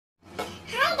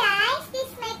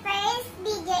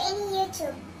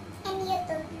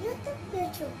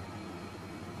tissue.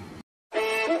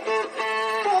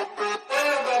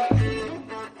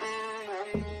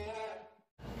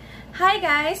 Hi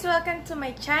guys! Welcome to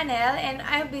my channel and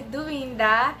I'll be doing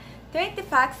the 20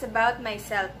 facts about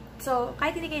myself. So,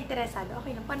 kahit hindi kayo interesado,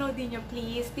 okay lang, panoodin nyo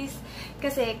please. Please,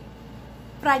 kasi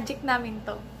project namin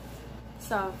to.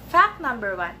 So, fact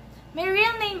number 1. My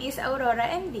real name is Aurora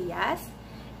M. Diaz.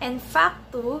 And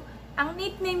fact 2, ang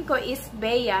nickname ko is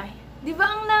Bea. Di ba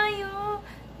ang layo?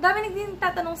 Dami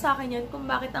nagtatanong sa akin yun kung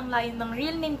bakit ang layo ng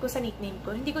real name ko sa nickname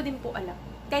ko. Hindi ko din po alam.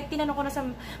 Kahit tinanong ko na sa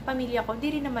pamilya ko,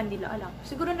 di rin naman nila alam.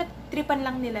 Siguro natripan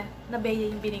lang nila na Bea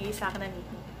yung binigay sa akin na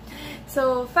nickname.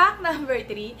 So, fact number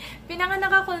 3,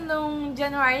 pinanganak ako nung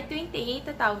January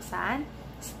 28, 2000.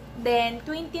 Then,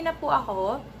 20 na po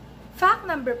ako. Fact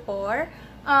number 4,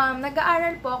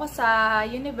 nag-aaral po ako sa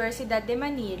Universidad de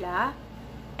Manila.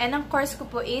 And ang course ko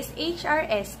po is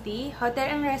HRST, Hotel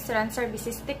and Restaurant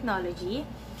Services Technology.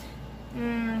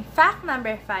 Fact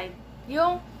number 5,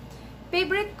 yung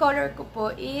favorite color ko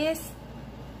po is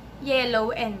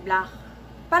yellow and black.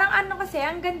 Parang ano kasi,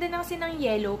 ang ganda na kasi ng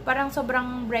yellow. Parang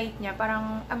sobrang bright niya.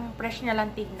 Parang ang fresh niya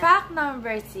lang tignan. Fact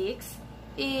number 6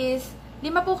 is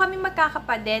 5 po kami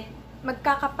magkakapatid.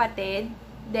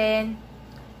 Then,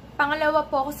 pangalawa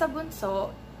po ako sa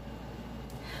bunso.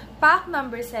 Fact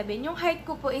number 7, yung height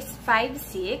ko po is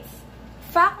 5'6".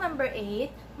 Fact number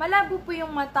 8, malabo po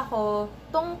yung mata ko.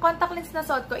 Tong contact lens na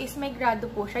suot ko is may grado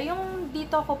po siya. Yung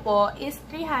dito ko po is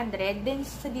 300, then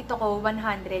sa dito ko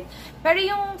 100. Pero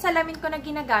yung salamin ko na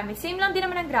ginagamit, same lang din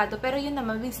naman ang grado, pero yun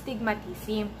naman with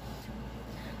stigmatism.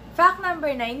 Fact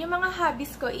number 9, yung mga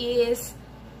hobbies ko is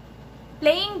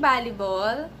playing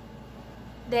volleyball,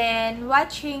 then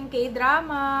watching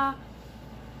K-drama,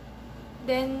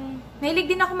 then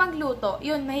mahilig din ako magluto.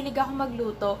 Yun, mahilig ako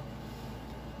magluto.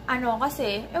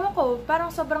 Kasi, ewan ko,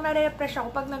 parang sobrang nare-refresh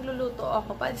ako pag nagluluto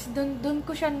ako. Doon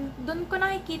ko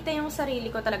nakikita yung sarili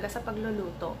ko talaga sa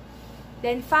pagluluto.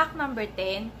 Then, fact number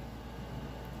 10,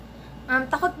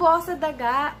 takot po ako sa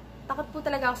daga. Takot po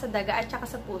talaga ako sa daga at saka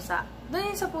sa pusa.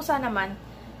 Doon yung sa pusa naman,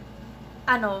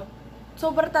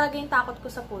 sobrang talaga yung takot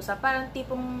ko sa pusa. Parang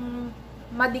tipong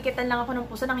madikitan lang ako ng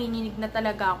puso, nanginginig na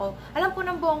talaga ako. Alam po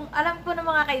ng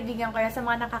mga kaibigan ko yan sa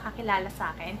mga nakakakilala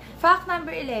sa akin. Fact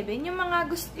number 11, yung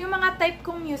mga type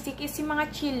kong music is yung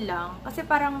mga chill lang. Kasi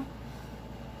parang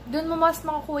doon mo mas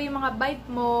makukuha yung mga vibe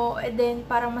mo, and then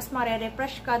parang mas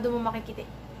mare-refresh ka, doon mo makikita.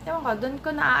 Ewan ko, doon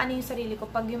ko naaano yung sarili ko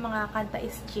pag yung mga kanta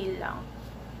is chill lang.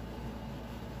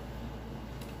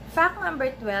 Fact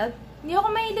number 12, hindi ako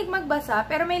mahilig magbasa,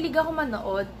 pero mahilig ako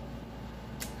manood.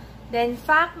 Then,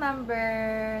 fact number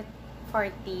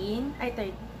 13.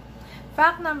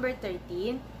 Fact number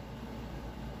 13.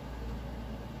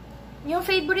 Yung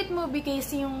favorite movie ko is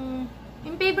yung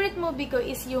favorite movie ko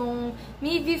is yung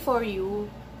Me Before You.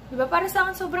 Diba? Para sa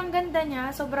akin, sobrang ganda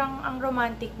niya. Sobrang ang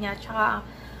romantic niya. Tsaka,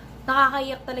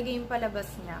 nakakaiyak talaga yung palabas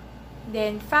niya.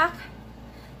 Then, fact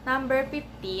number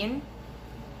 15.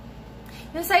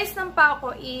 Yung size ng paa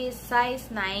ko is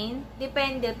size 9.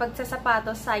 Depende. Pag sa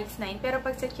sapatos, size 9. Pero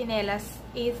pag sa tsinelas,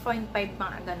 8.5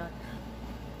 mga ganon.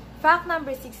 Fact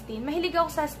number 16. Mahilig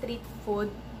ako sa street food.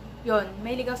 Yun.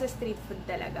 Mahilig ako sa street food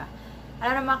talaga.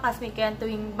 Alam na mga classmate ko yan,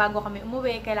 tuwing bago kami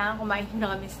umuwi, kailangan kumain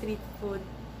na kami street food.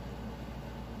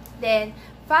 Then,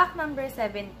 fact number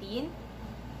 17.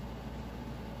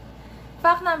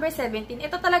 Fact number 17.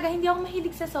 Ito talaga, hindi ako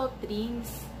mahilig sa soft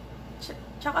drinks.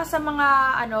 Tsaka sa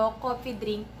mga, coffee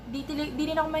drink, di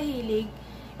rin ako mahilig.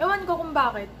 Ewan ko kung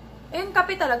bakit. Ayun,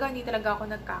 kape talaga, hindi talaga ako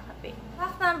nagkakape.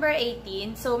 Fact number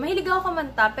 18. So, mahilig ako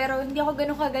kumanta, pero hindi ako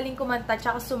ganun kagaling kumanta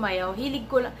tsaka sumayaw. Hilig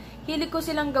ko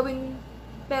silang gawin,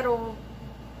 pero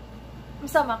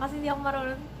masama kasi hindi ako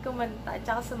marunong kumanta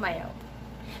tsaka sumayaw.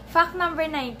 Fact number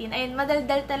 19. Ayun,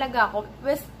 madaldal talaga ako.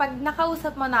 Pag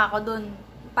nakausap mo na ako dun,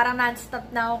 parang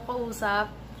non-stop na ako kausap.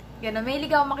 Ganun,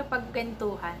 mahilig ako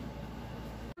makipagkwentuhan.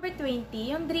 Number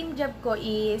 20, yung dream job ko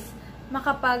is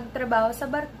makapagtrabaho sa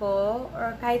barko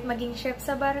or kahit maging chef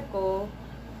sa barko.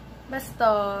 Basta,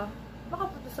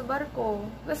 makapunta sa barko.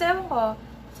 Kasi ewan ko,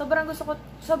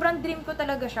 sobrang dream ko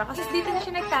talaga siya. Kasi dito na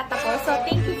siya nagtatapos. So,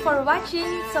 thank you for watching.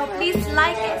 So, please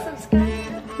like and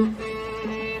subscribe.